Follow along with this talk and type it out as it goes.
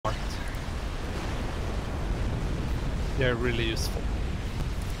They're really useful.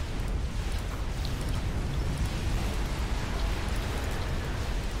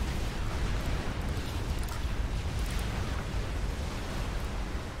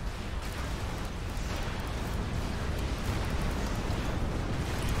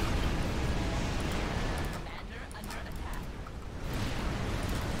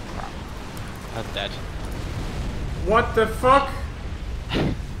 I'm dead. What the fuck?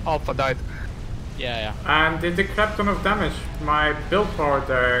 Alpha died. Yeah. And did a crap ton of damage. My build power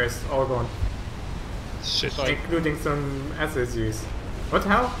there is all gone. Shit. Sorry. Including some SSUs. What the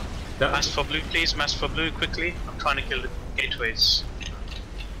hell? Mass for blue, please. Mass for blue, quickly. I'm trying to kill the gateways.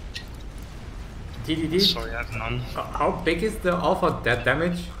 DDD? Sorry, I have none. How big is the alpha dead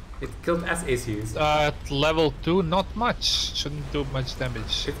damage? It killed SSUs. At level 2, not much. Shouldn't do much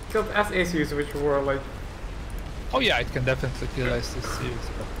damage. It killed SSUs, which were like... Oh yeah, it can definitely kill SSUs,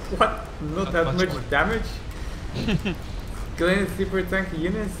 but... What? Not that much more. damage? Killing super tanky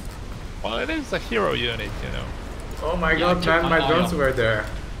units? Well, it is a hero unit, you know. Oh my Yeah, god, I took man, my my eye drones off. were there.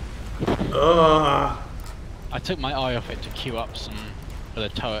 Ugh. I took my eye off it to queue up some of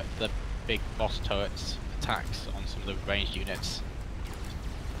the big boss turrets attacks on some of the ranged units.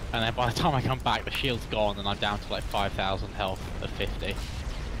 And then by the time I come back, the shield's gone and I'm down to like 5,000 health of 50.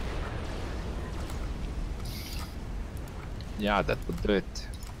 Yeah, that would do it.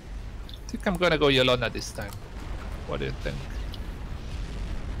 I think I'm gonna go Yolona this time. What do you think?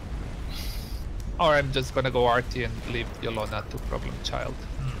 Or I'm just gonna go RT and leave Yolona to Problem Child.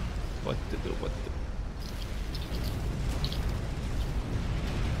 What to do, what to do.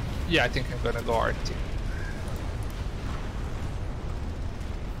 Yeah, I think I'm gonna go RT.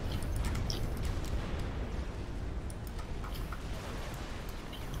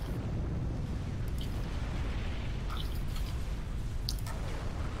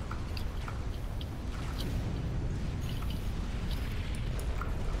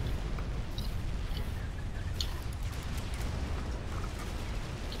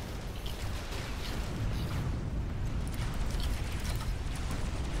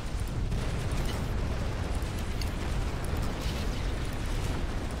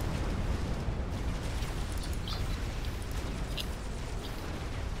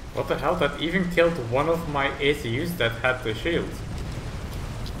 What the hell? That even killed one of my ACUs that had the shield.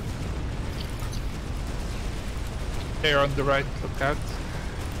 Here on the right, look out.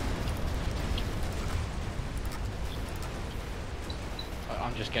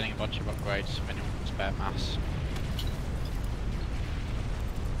 I'm just getting a bunch of upgrades, minimum spare mass.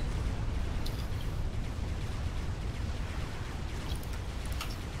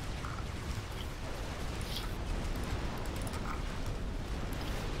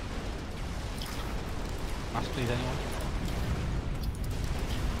 Mass, please, anyone?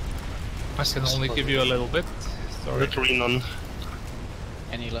 I can only give you a little bit. Sorry. Literally none.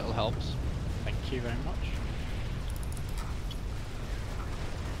 Any little helps? Thank you very much.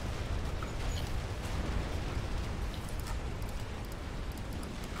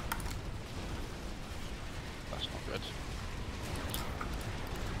 That's not good.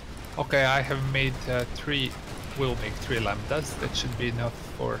 Okay, I have made 3, will make 3 lambdas. That should be enough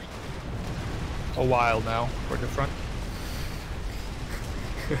for a while now for the front.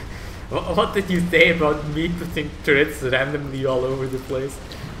 What did you say about me putting turrets randomly all over the place?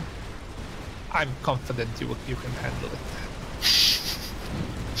 I'm confident you can handle it.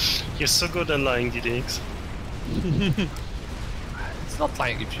 You're so good at lying, DDX. It's not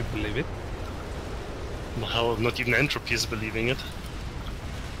lying if you believe it. Well, not even Entropy is believing it.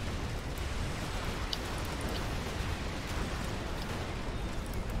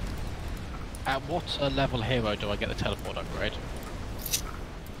 At what level hero do I get the teleport upgrade?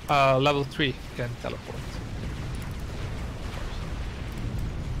 Level 3 can teleport.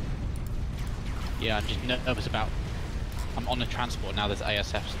 Yeah, I'm just nervous about... I'm on the transport now, there's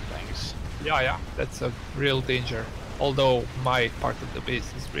ASFs and things. Yeah, that's a real danger. Although my part of the base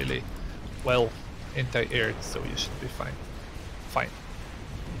is really well anti-aired, so you should be fine. Fine.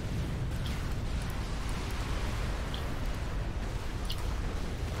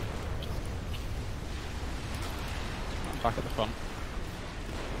 I'm back at the front.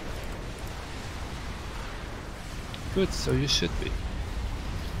 Good, so you should be.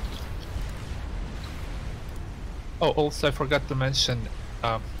 Oh, also I forgot to mention,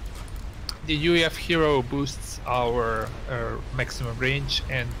 the UEF hero boosts our maximum range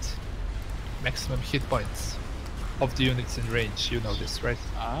and maximum hit points of the units in range. You know this, right?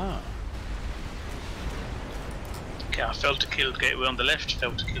 Ah. Okay, I failed to kill gateway on the left,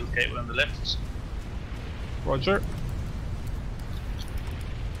 failed to kill gateway on the left. Roger.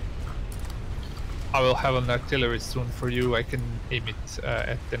 I will have an artillery soon for you. I can aim it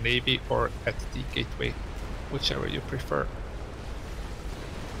at the Navy or at the gateway, whichever you prefer.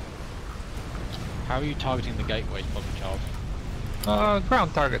 How are you targeting the gateways, Bobby Charles?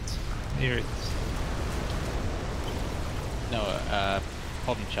 Ground target near it. No,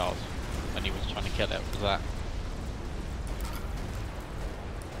 Bobby Charles, when he was trying to kill it, was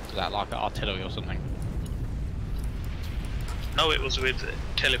that like an artillery or something? No, it was with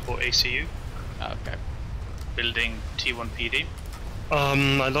teleport ACU, Okay. building T1 PD.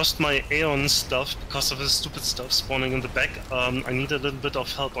 I lost my Aeon stuff because of his stupid stuff spawning in the back. I need a little bit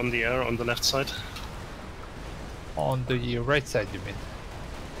of help on the air on the left side. On the right side, you mean?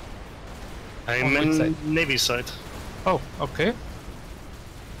 I'm On which in side? Navy side. Oh, okay.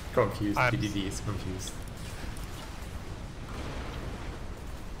 Confused. I'm- PDD is confused.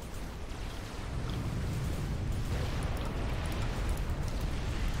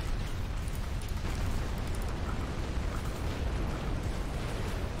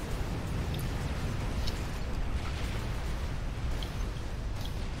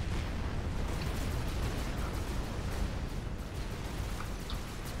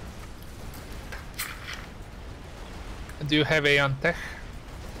 Do you have Aeon Tech?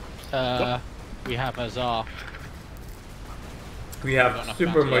 We have Azar. We got have enough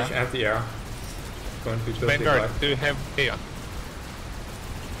super bounty, much yeah? anti-air. Going to be totally Vanguard, right. do you have Aeon?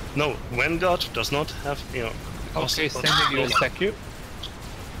 No, Vanguard does not have Aeon. because Okay, of sending you a Lola. SECU.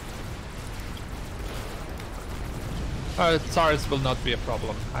 SARS will not be a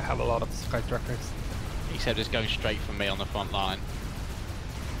problem. I have a lot of sky trackers. He said it's going straight for me on the front line.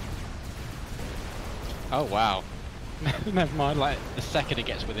 Oh wow. Never mind, like the second it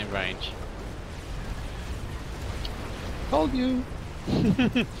gets within range. Told you.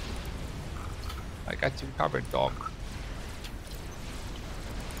 I got you covered, dog.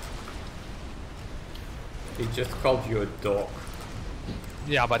 He just called you a dog.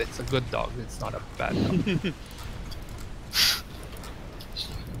 Yeah, but it's a good dog. It's not a bad dog.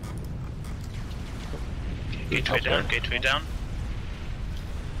 Gateway down, gateway down.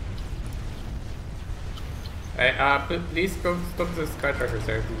 Hey, please go stop the sky trackers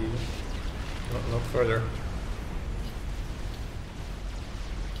there, PD. No further.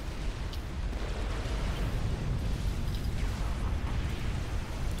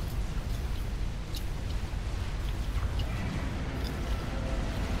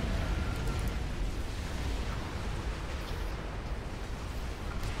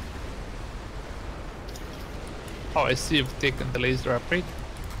 Oh, I see you've taken the laser upgrade.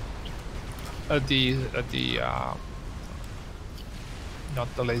 Not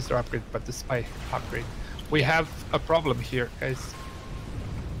the laser upgrade, but the spy upgrade. We have a problem here, guys.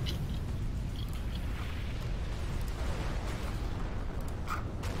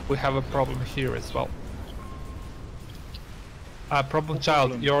 We have a problem here as well. Problem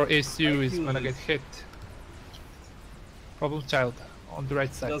child, your ACU is gonna get hit. Problem child, on the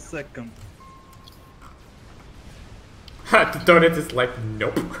right side. Just a second. The donut is like,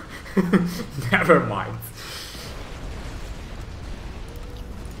 nope. Never mind.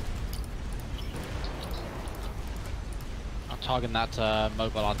 I'm targeting that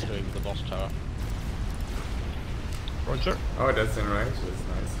mobile artillery with the boss turret. Roger. Oh, that's in range. That's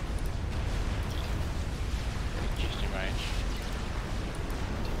nice. Just in range.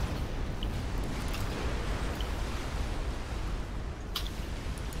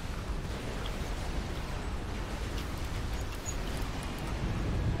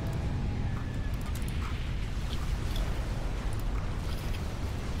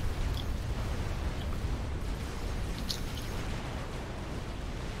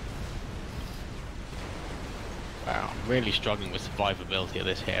 Wow, I'm really struggling with survivability of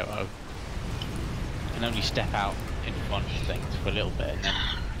this hero. Can only step out in front of things for a little bit and then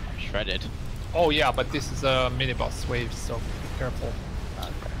I'm shredded. Oh yeah, but this is a mini boss wave, so be careful.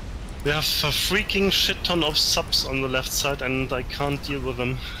 Okay. We have a freaking shit ton of subs on the left side and I can't deal with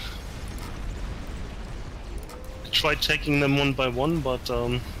them. I tried taking them one by one, but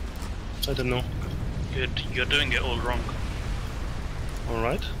I don't know. You're doing it all wrong.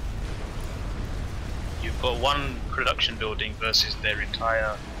 Alright. You've got one production building versus their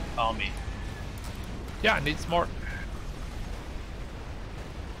entire army. Yeah, needs more.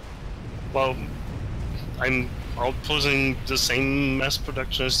 Well, I'm outposing the same mass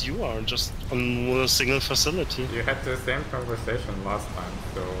production as you are, just on a single facility. You had the same conversation last time,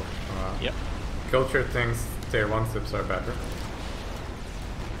 so Yep. culture thinks tier 1 subs are better.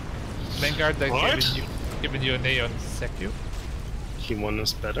 Vanguard, I've What? given you an Aeon SECU. He1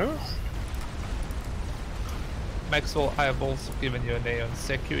 is better. Maxwell, I have also given you an Aeon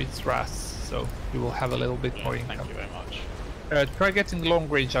SECU. It's RAS so you will have a little bit more Thank income. you very much. Try getting long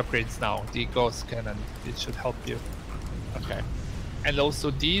range upgrades now. The ghost cannon, it should help you. Okay. And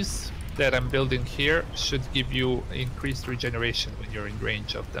also these that I'm building here should give you increased regeneration when you're in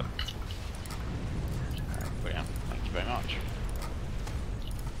range of them. Alright, brilliant. Thank you very much.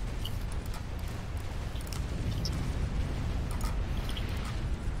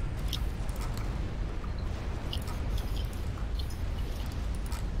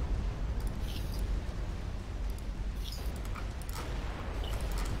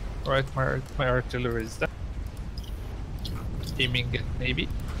 Alright, my artillery is done. Aiming at Navy.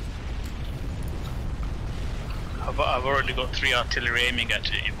 I've already got 3 artillery aiming at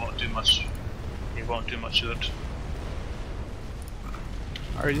it. It won't do much. It won't do much good.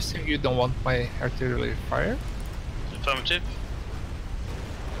 Are you saying you don't want my artillery fire? Affirmative.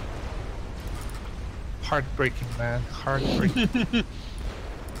 Heartbreaking, man. Heartbreaking.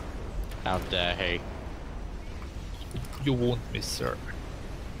 How dare he? You won't miss, sir.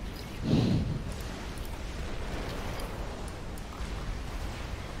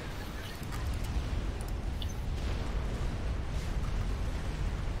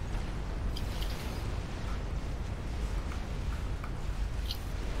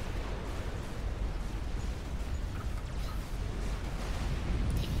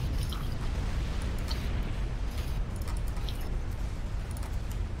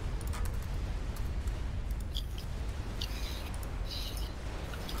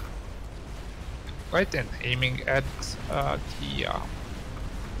 Right then, aiming at the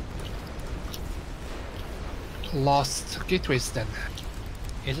lost gateways then.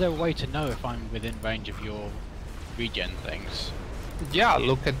 Is there a way to know if I'm within range of your regen things? Yeah,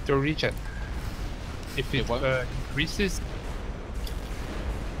 look at the region. If it won't- increases,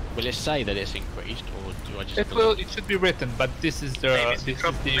 Will it say that it's increased, or do I just? it will. It should be written, but this is the Maybe it's in this is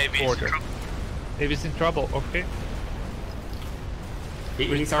trouble. the Maybe it's in order. trouble. Maybe it's in trouble. Okay.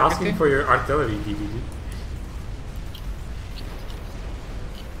 He's asking Retargeting? for your artillery, DBD.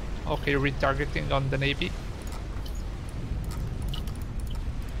 Okay, retargeting on the Navy.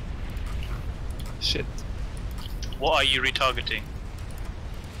 Shit. What are you retargeting?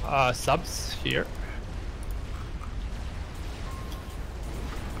 Subs here.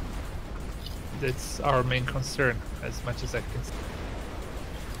 That's our main concern, as much as I can see.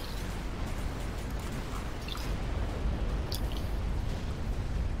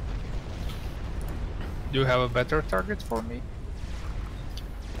 Do you have a better target for me?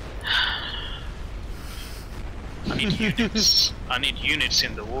 I need units. I need units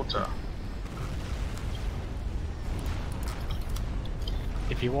in the water.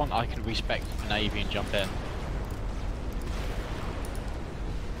 If you want, I can respec the Navy and jump in.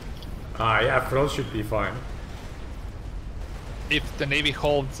 Yeah, front should be fine. If the Navy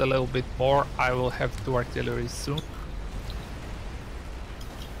holds a little bit more, I will have 2 artillery soon.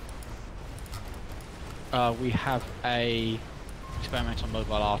 We have a experimental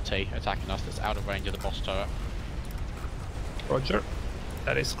mobile RT attacking us that's out of range of the boss turret. Roger.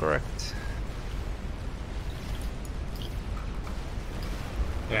 That is correct.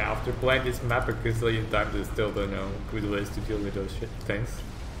 Yeah, after playing this map a gazillion times, I still don't know good ways to deal with those shit things.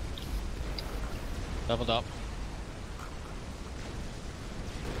 Leveled up.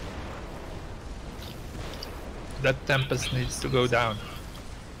 That Tempest needs to go down.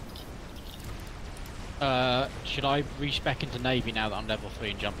 Should I respec into Navy now that I'm level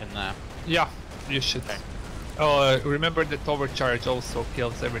 3 and jump in there? Yeah, you should. Okay. Oh, remember that overcharge also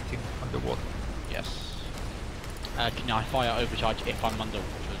kills everything underwater. Yes. Can I fire overcharge if I'm underwater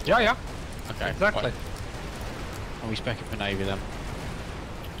as Yeah, well? yeah, Okay. exactly. Right. I'll respec it for Navy then.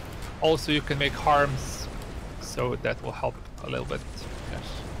 Also, you can make harms, so that will help a little bit. Yes.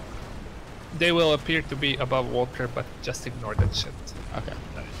 They will appear to be above water, but just ignore that shit. Okay.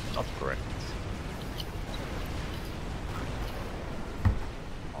 That is not correct.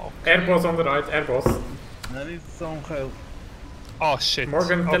 Airbus on the right, Airbus. I need some help. Oh shit.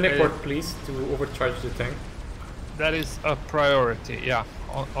 Morgan, Okay, teleport please to overcharge the tank. that is a priority, yeah,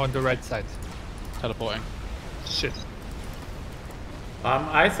 on the right side. Teleporting. Shit.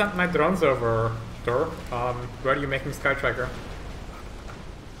 I sent my drones over, Thor. Where are you making Sky Tracker?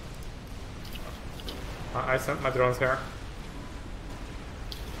 I sent my drones here.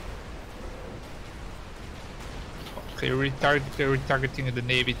 Okay, retargeting the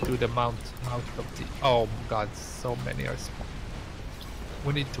Navy to the mount of the... Oh god, so many are small.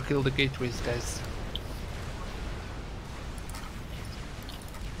 We need to kill the gateways, guys.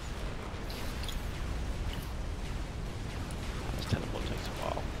 This teleport takes a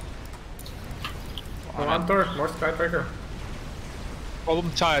while. Come on, Thor, more Sky Tracker.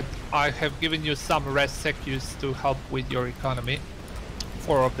 Problem child, I have given you some res secus to help with your economy.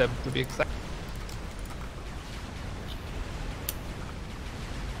 4 of them to be exact.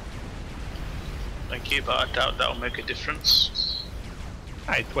 Thank you, but I doubt that'll make a difference.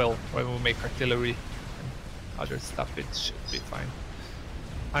 It will. When we make artillery and other stuff, it should be fine.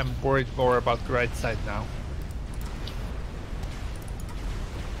 I'm worried more about the right side now.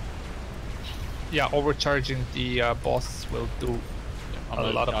 Yeah, overcharging the boss will do I'm a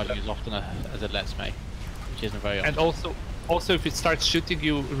lot of overcharging that. as often as it lets me, which isn't very often. And also if it starts shooting,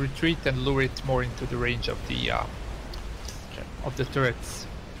 you retreat and lure it more into the range of the turrets.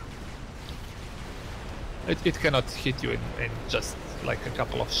 It cannot hit you in just like a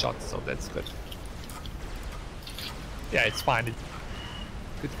couple of shots, so that's good. Yeah, it's fine.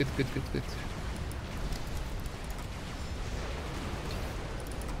 Good.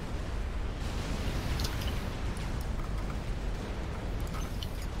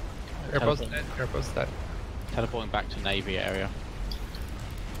 Airpost that. Teleporting back to Navy area.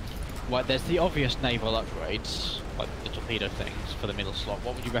 Well, there's the obvious naval upgrades, like the torpedo things for the middle slot.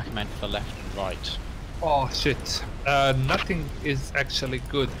 What would you recommend for the left and right? Oh shit. Nothing is actually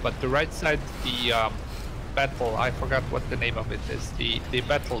good, but the right side, the battle, I forgot what the name of it is. The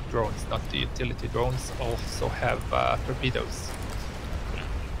battle drones, not the utility drones, also have torpedoes.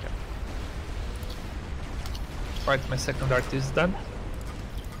 Okay. Right, my second art is done.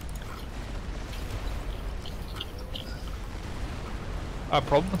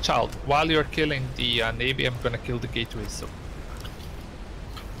 Problem child, while you're killing the navy, I'm gonna kill the gateway, so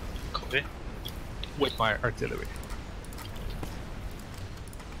Copy. with my artillery.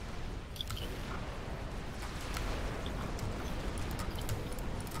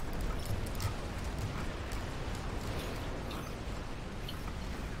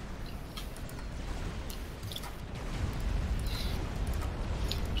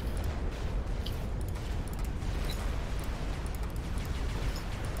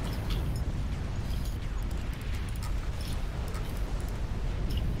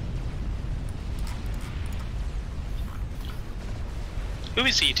 Who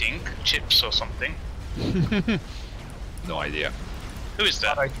is eating chips or something? No idea. Who is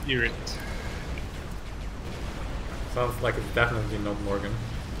that? But I hear it. Sounds like it's definitely not Morgan.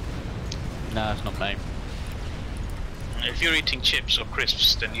 No, that's not me. If you're eating chips or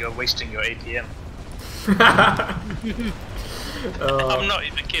crisps, then you're wasting your ATM. I'm not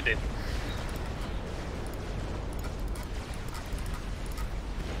even kidding.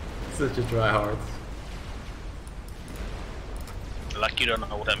 Such a dry heart. Like you don't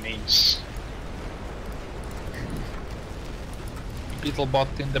know what that means.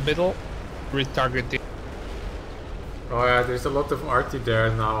 Beetlebot in the middle, retargeting. Oh yeah, there's a lot of arty there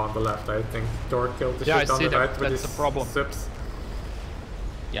now on the left. I think Thor killed the Yeah, shit I on see the that. right with That's his the problem. subs.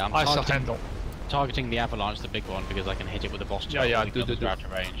 Yeah, I'm I shall handle. targeting the avalanche, the big one, because I can hit it with the boss Yeah, turret when it do. comes out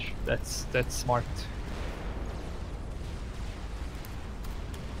of range. That's smart.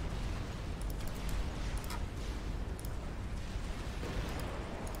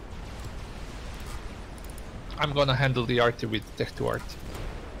 I'm gonna handle the arty with tech to art.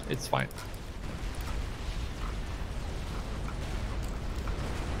 It's fine.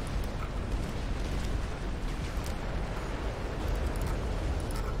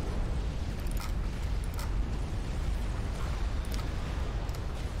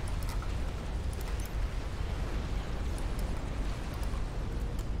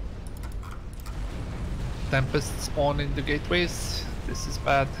 Tempests spawn in the gateways. This is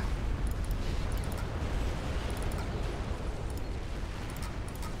bad.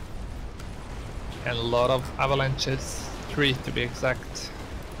 And a lot of avalanches, 3 to be exact.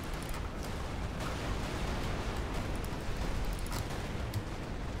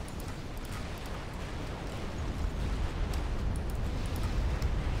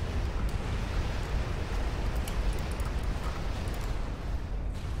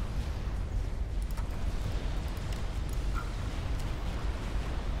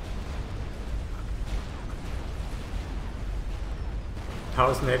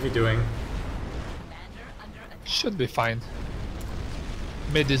 How's Navy doing? Should be fine.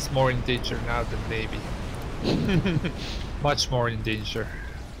 Mid is more in danger now than Navy. Much more in danger,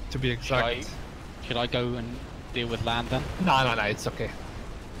 to be exact. Should I go and deal with land then? No, it's okay.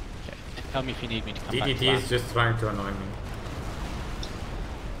 Okay. Tell me if you need me to come back to DDT land. is just trying to annoy me.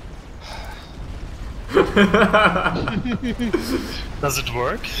 Does it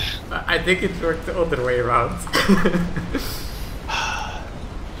work? I think it worked the other way around.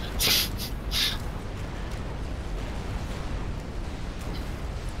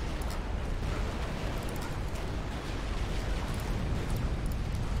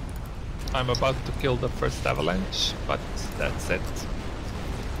 I'm about to kill the first avalanche, but that's it.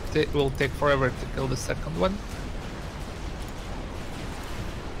 It will take forever to kill the second one.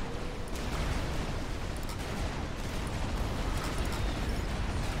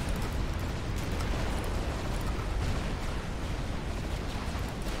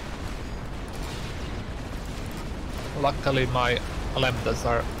 Luckily my lambdas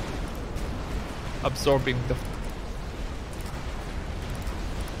are absorbing the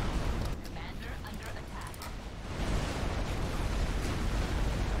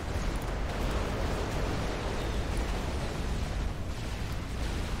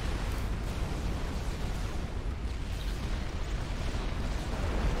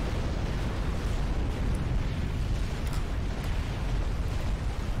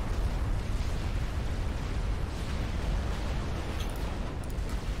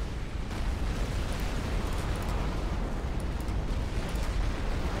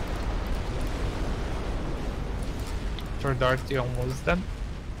Darty almost done.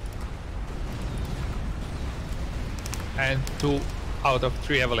 And 2 out of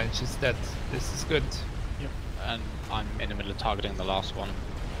 3 avalanches dead. This is good. Yep. And I'm in the middle of targeting the last one.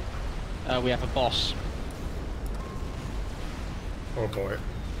 We have a boss. Oh boy.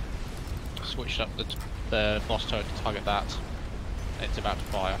 Switched up the boss turret to target that. It's about to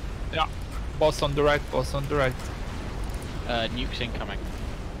fire. Yeah. Boss on the right, boss on the right. Nukes incoming.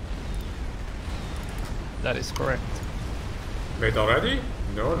 That is correct. Wait, already?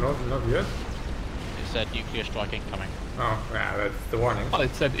 No, not yet. It said nuclear strike incoming. Oh, yeah, that's the warning. Well,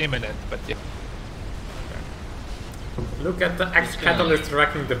 it said imminent, but yeah. Look at the X-Catalyst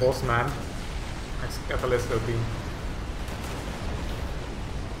wrecking the boss, man. X-Catalyst will be...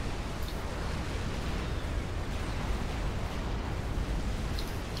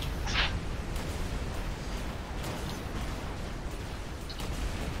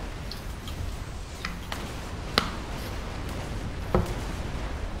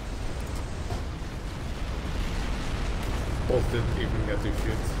 Both didn't even get to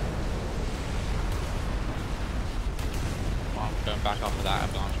shoot. Well, I'm going back after that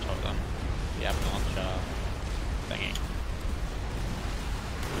avalanche turret then. The avalanche thingy.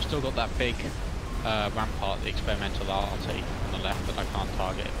 We've still got that big rampart, the experimental RT on the left that I can't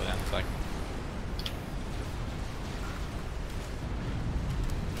target with anything.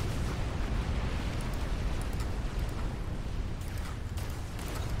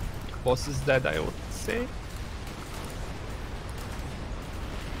 Boss is dead, I would say.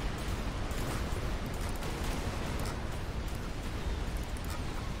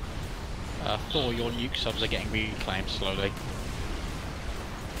 Thor, your nuke subs are getting reclaimed slowly.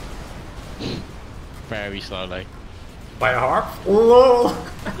 Very slowly. By a harp? LOL!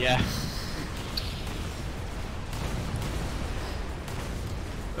 Yeah.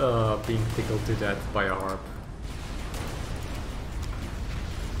 Being tickled to death by a harp.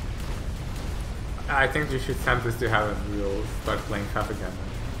 I think you should send this to heaven. We'll start playing FAF again.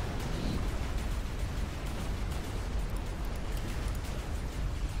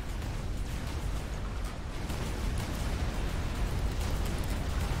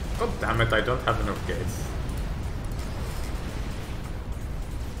 God damn it, I don't have enough gates.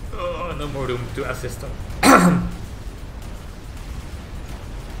 Oh, no more room to assist them.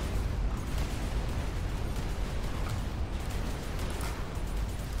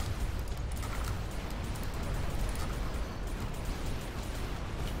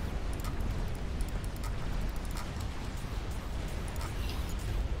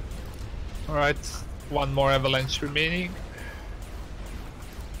 Alright, 1 more avalanche remaining.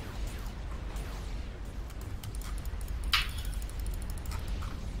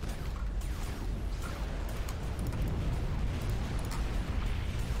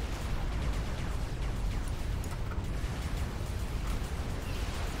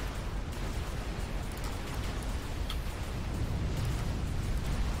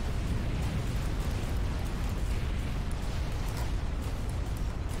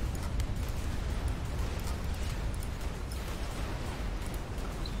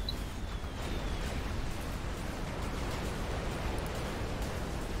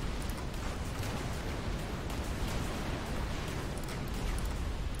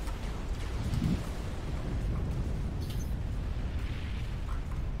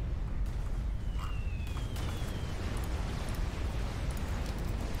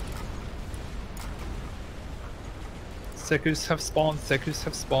 Secus have spawned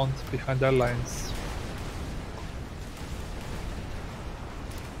behind our lines.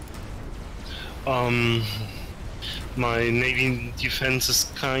 My navy defense is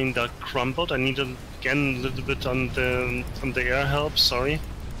kinda crumbled. I need again a little bit on the air help. Sorry.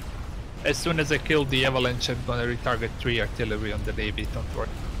 As soon as I kill the avalanche, I'm gonna retarget 3 artillery on the Navy, don't worry.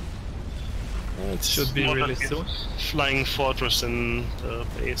 It Should be really soon. Flying fortress in the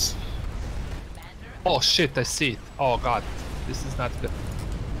base. Oh shit, I see it. Oh god, this is not good.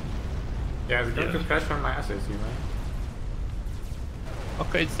 Yeah, it's going to crash on my assets, you know.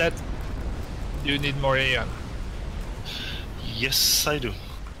 Okay, it's dead. Do you need more Aeon? Yes, I do.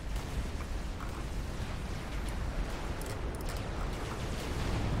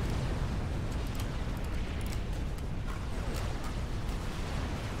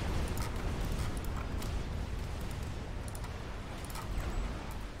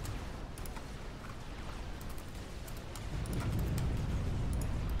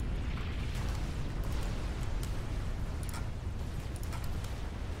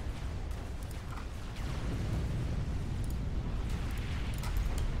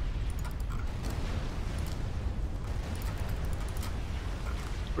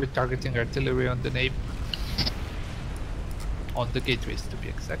 Retargeting artillery on the Navy. On the gateways to be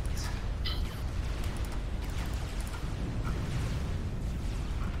exact.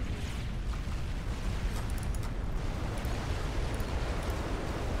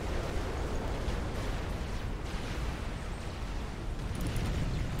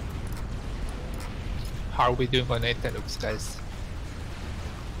 How are we doing on Antenooks, guys?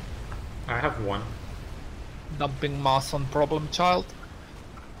 I have one. Dumping mass on problem child.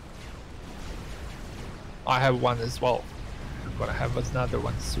 I have one as well. I'm gonna have another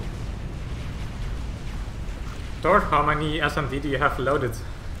one soon. Thor, how many SMD do you have loaded?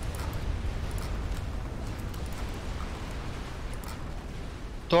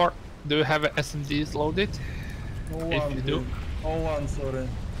 Thor, do you have SMDs loaded? No If one, you do. dude. No one, sorry.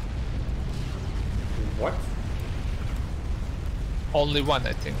 What? Only one,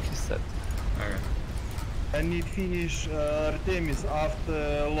 I think he said. Okay. I need finish Artemis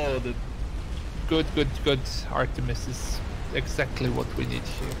after loaded. Good, good, good. Artemis is exactly what we need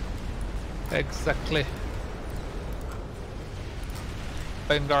here. Exactly.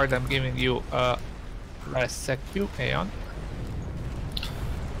 Vanguard, I'm giving you a last secu, Aeon.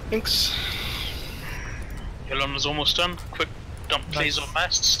 Thanks. Yolona's almost done. Quick dump please on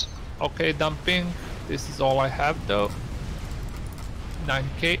masts. Okay, dumping. This is all I have though.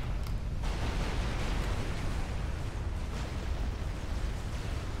 9k.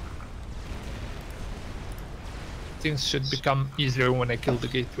 Things should become easier when I kill the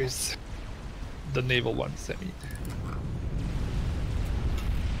gateways. The naval ones, I mean.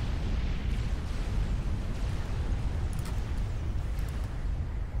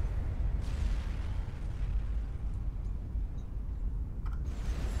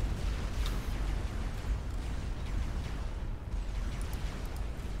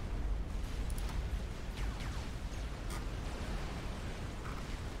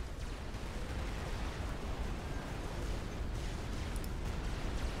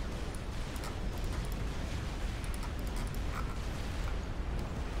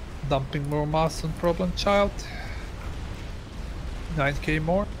 Dumping more mass on problem child. 9k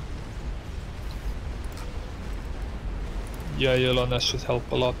more. Yeah, Yolana should help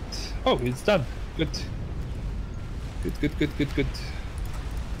a lot. Oh, it's done. Good. Good, good, good, good, good.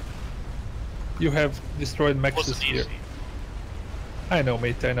 You have destroyed Maxis Wasn't here. easy. I know,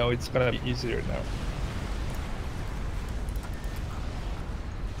 mate, I know. It's gonna be easier now.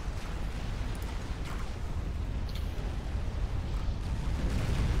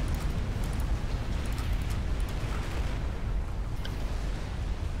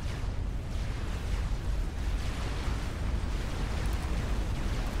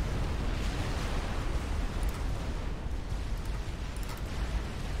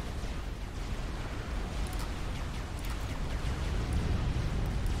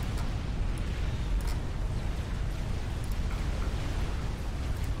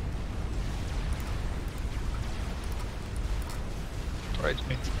 Right,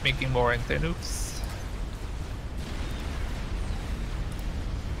 making more Antenooks.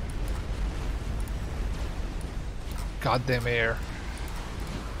 Goddamn air.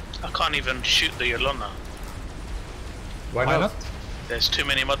 I can't even shoot the Yolona. Why Why not? not? There's too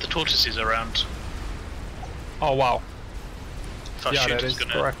many mother tortoises around. Oh wow, If I Yeah, shoot, that it's is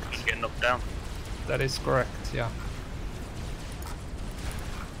gonna correct. get knocked down. that is correct, yeah.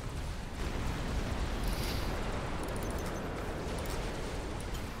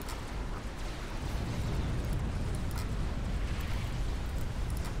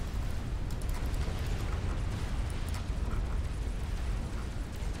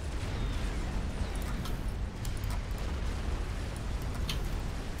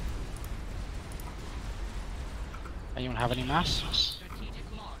 Anyone have any mass?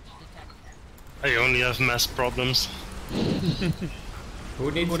 I only have mass problems.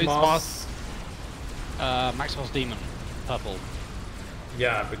 Who needs Who needs moss? Maxwell's demon, purple.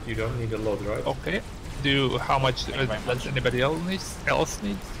 Yeah, but you don't need a lot, right? Okay. How much Thank you very does much. anybody else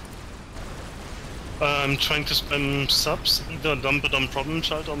need? I'm trying to spam subs, either dump it on Problem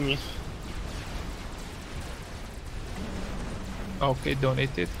Child or me. Okay,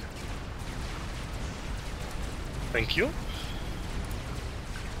 donated. Thank you.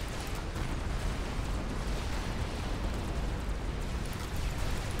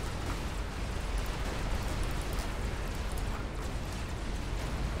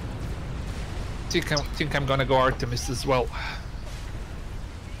 Think I'm gonna go Artemis as well.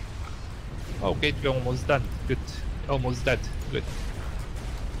 Oh, gateway almost done. Good. Almost dead. Good.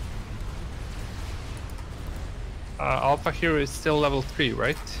 Alpha Hero is still level 3,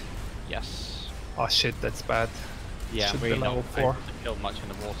 right? Yes. Oh shit, that's bad. Yeah, Should really be not level able 4. to kill much in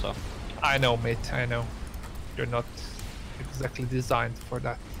the water. I know, mate, I know. You're not exactly designed for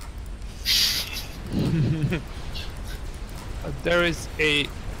that. There is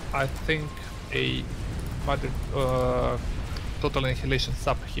I think, a mother, total annihilation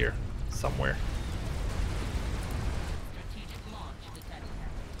sub here, somewhere.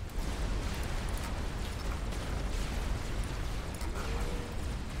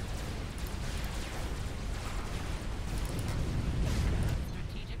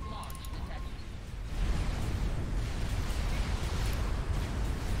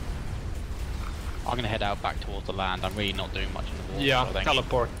 I'm gonna head out back towards the land. I'm really not doing much in the water. Yeah, I think.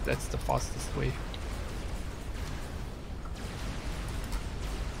 teleport, that's the fastest way.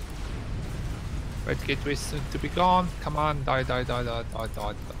 Red gateway soon to be gone. Come on, die.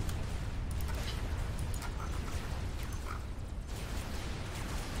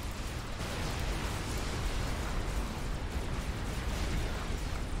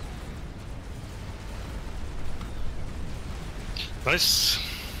 Nice.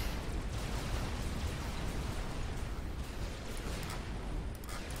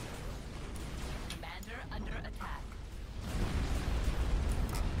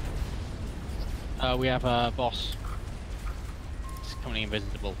 We have a boss. It's coming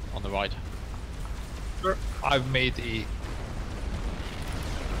invisible on the right. Sure. I've made a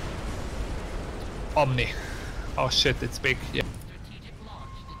Omni. Oh shit, it's big. Yeah.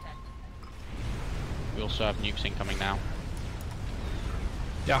 We also have nukes incoming now.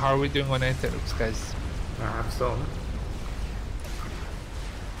 Yeah, how are we doing on antelopes, guys? I have some.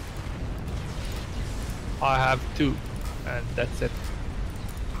 I have 2, and that's it.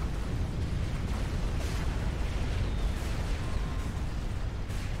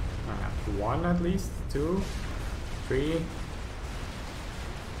 I have 1 at least, 2, 3.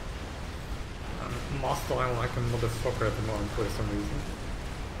 I'm mastering like a motherfucker at the moment for some reason.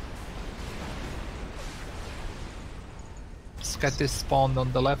 Scat is spawned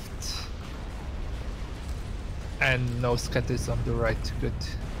on the left. And no scat is on the right. Good.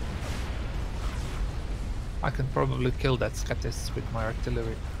 I can probably kill that scatus with my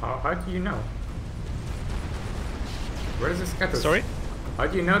artillery. How do you know? Where is the scatus? Sorry? How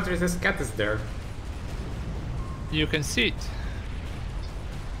do you know there is a scatus there? You can see it.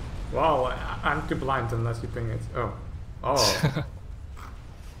 Wow, I'm too blind unless you ping it. Oh. Oh.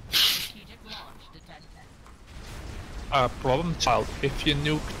 Problem child. If you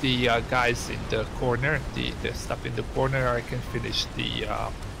nuke the guys in the corner, the stuff in the corner, I can finish the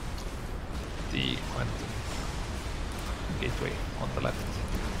quantum gateway on the left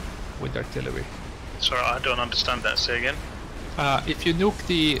with artillery. Sorry, I don't understand that. Say again. If you nuke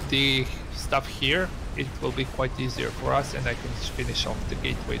the stuff here, it will be quite easier for us, and I can finish off the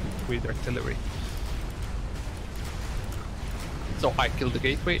gateway with artillery. So I kill the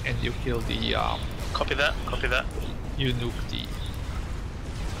gateway, and you kill the. Copy that. Copy that. You nuke the.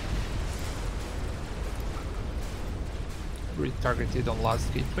 Retargeted on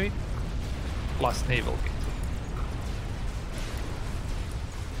last gateway, last naval gateway.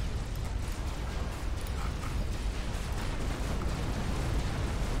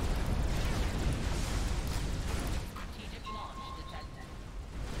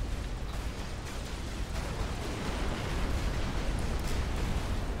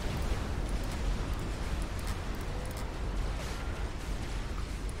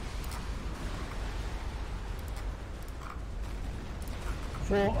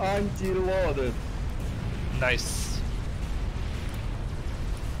 Full anti-loaded. Nice.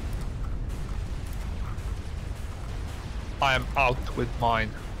 I am out with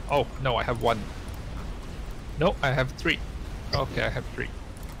mine. Oh, no, I have 1. No, I have 3. Okay, I have 3.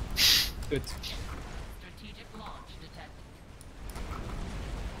 Good.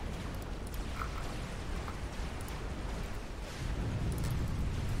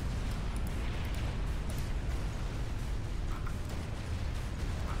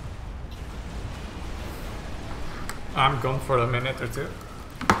 I'm gone for a minute or two.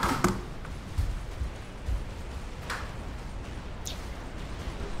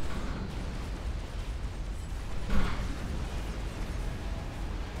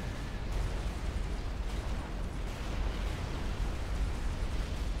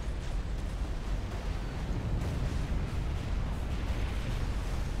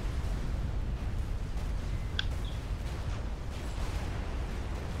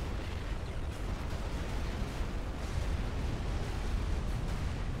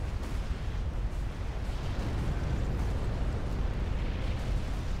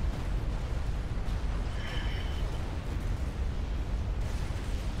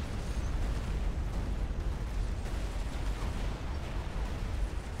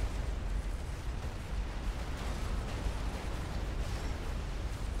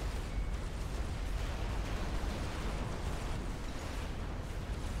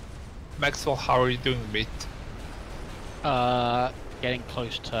 Maxwell, how are you doing, mate? Getting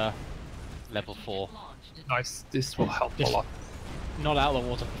close to level 4. Nice, this will help a Just- lot. Not out of the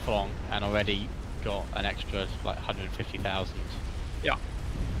water for long, and already got an extra like 150,000. Yeah,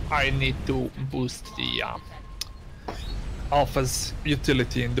 I need to boost the Alpha's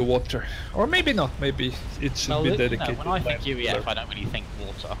utility in the water. Or maybe not, maybe it should Well, be no, dedicated. when I think land UEF, reserve. I don't really think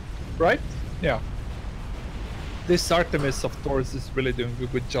water. Right? Yeah. This Artemis of Taurus is really doing a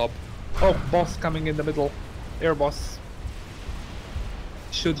good job. Oh, boss coming in the middle. Air boss.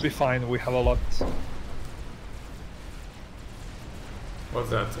 Should be fine, we have a lot. What's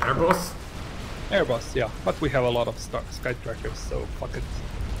that? Airbus? Air boss, yeah. But we have a lot of sky trackers, so fuck it.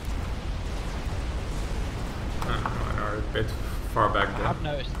 Are a bit far back I there. have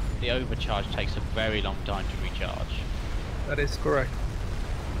noticed the overcharge takes a very long time to recharge. That is correct.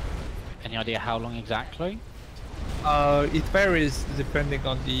 Any idea how long exactly? It varies depending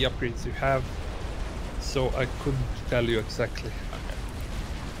on the upgrades you have. So I couldn't tell you exactly.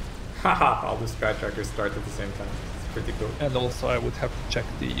 Haha, all the sky trackers start at the same time. It's pretty cool. And also I would have to check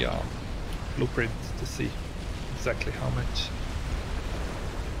the blueprint to see exactly how much.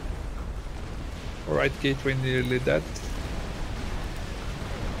 Alright, gateway nearly dead.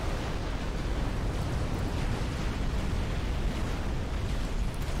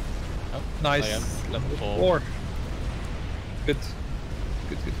 Oh, Nice. I am level 4. 4. Good.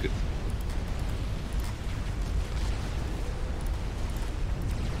 Good, good, good.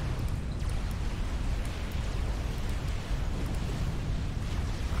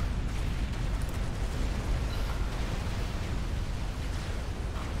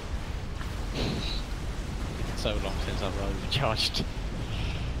 It's so long since I've overcharged.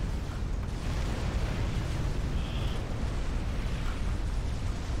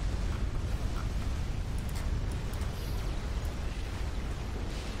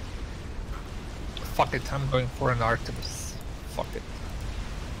 Fuck it, I'm going for an Artemis. Fuck it.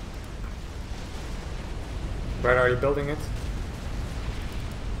 Where are you building it?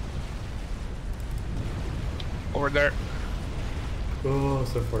 Over there. Oh,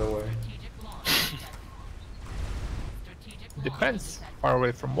 so far away. Depends. Far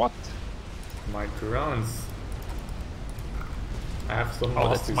away from what? My drones. I have some Oh,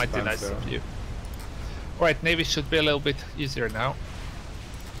 loss that's to mighty spend, nice so. of you. Alright, Navy should be a little bit easier now.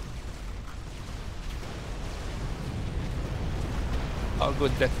 Oh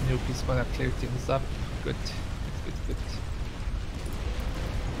good, that nuke is gonna clear things up. Good, good, good, good.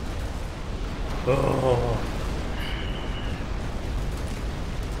 Oh.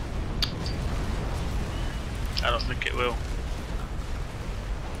 I don't think it will.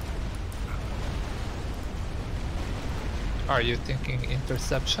 Are you thinking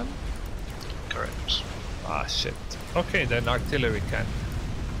interception? Correct. Ah shit. Okay, then artillery can.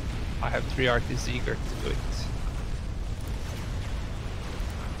 I have 3 arties eager to do it.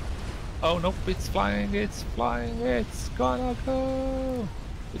 Oh nope, it's flying, it's gonna go!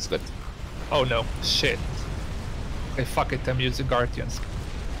 It's good. Oh no, shit. Okay, fuck it, I'm using Guardians.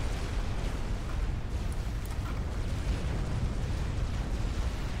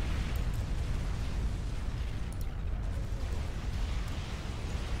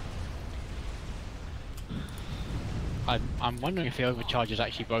 I'm wondering if the overcharge is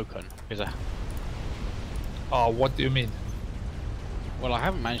actually broken. Because Oh, what do you mean? well, I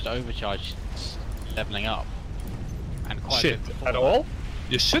haven't managed to overcharge since leveling up. And quite a Shit, bit before at that. all?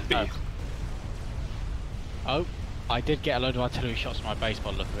 You should be. No. Oh, I did get a load of artillery shots in my base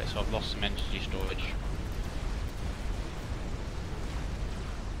by the look of it, so I've lost some energy storage.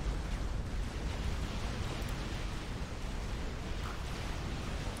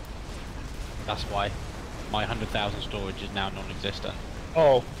 That's why my 100,000 storage is now non-existent.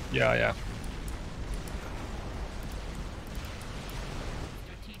 Oh, yeah, yeah.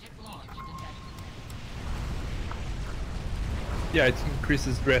 Yeah, it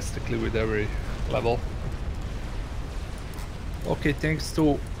increases drastically with every level. Okay, thanks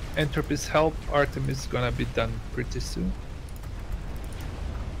to Entropy's help, Artemis is gonna be done pretty soon.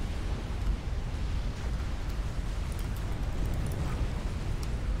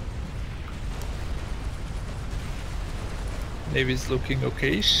 Navy's looking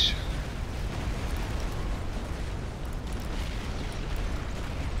okay-ish.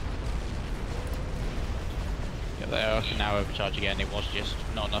 Yeah, they are can now overcharge again. It was just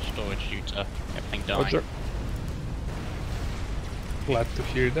not enough storage due to everything dying. Roger. Glad to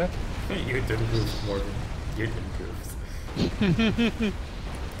hear that. You did improve more than you improved.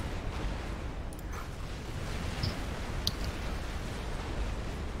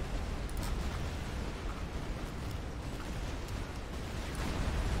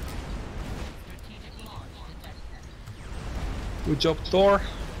 Good job, Thor.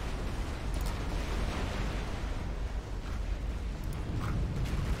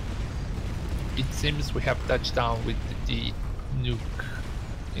 It seems we have touched down with the nuke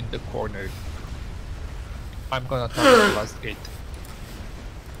in the corner. I'm gonna target the last gate.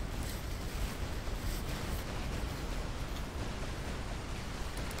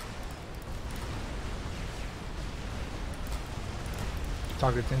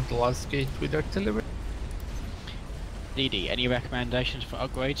 Targeting the last gate with artillery. DD, any recommendations for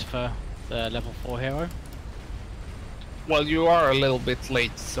upgrades for the level 4 hero? Well, you are a little bit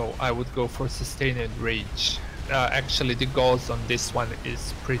late, so I would go for sustained rage. Actually, the gauze on this one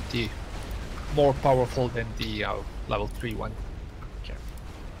is pretty more powerful than the level 3 one. Okay.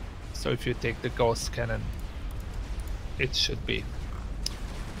 So if you take the gauze cannon, it should be,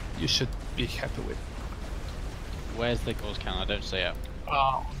 you should be happy with. Where's the gauze cannon? I don't see it.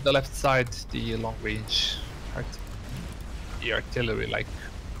 On the left side, the long range the artillery, like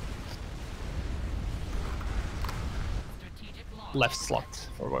left slot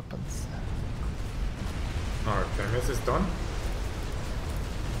for weapons. Artemis is done.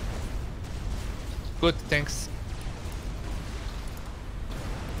 Good, thanks.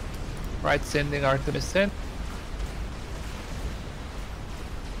 Right, sending Artemis in.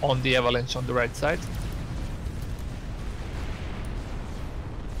 On the avalanche on the right side.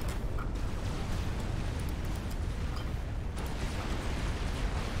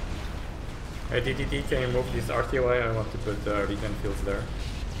 Hey DDD, can you move this RTY? I want to put regen fields there.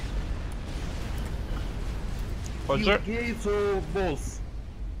 Roger. Gates or balls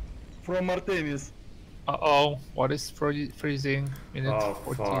from Artemis. Uh-oh, what is freezing? Minute Oh,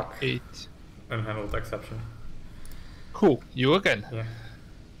 48. fuck. Unhandled exception. Cool, you again. Yeah.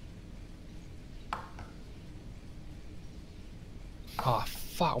 Ah,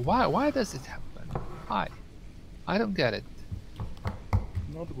 fuck, why does it happen? Why? I don't get it.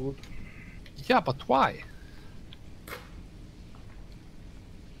 Not good. Yeah, but why?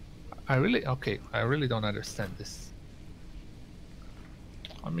 I really don't understand this.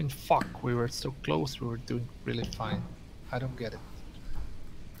 I mean, fuck, we were so close, we were doing really fine. I don't get it.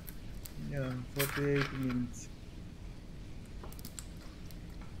 Yeah, 48 minutes.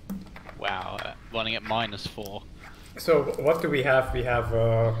 Wow, running at -4. So what do we have? We have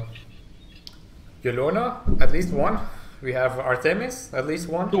Yolona, at least one. We have Artemis, at least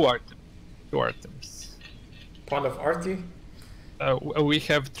one. Two Artemis. Part of Arti. We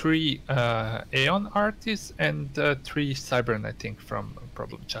have 3 Aeon Artis and 3 Cybern, I think, from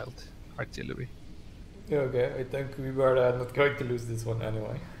Problem Child Artillery. Okay, I think we were not going to lose this one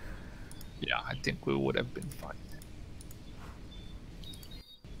anyway. Yeah, I think we would have been fine.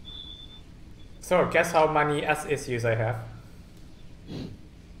 So, guess how many S issues I have?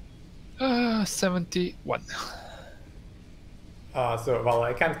 71. Well,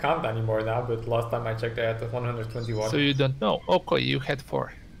 I can't count anymore now, but last time I checked I had 121. So you don't know? Okay, you had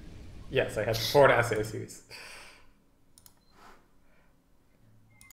 4. Yes, I had 4 S issues.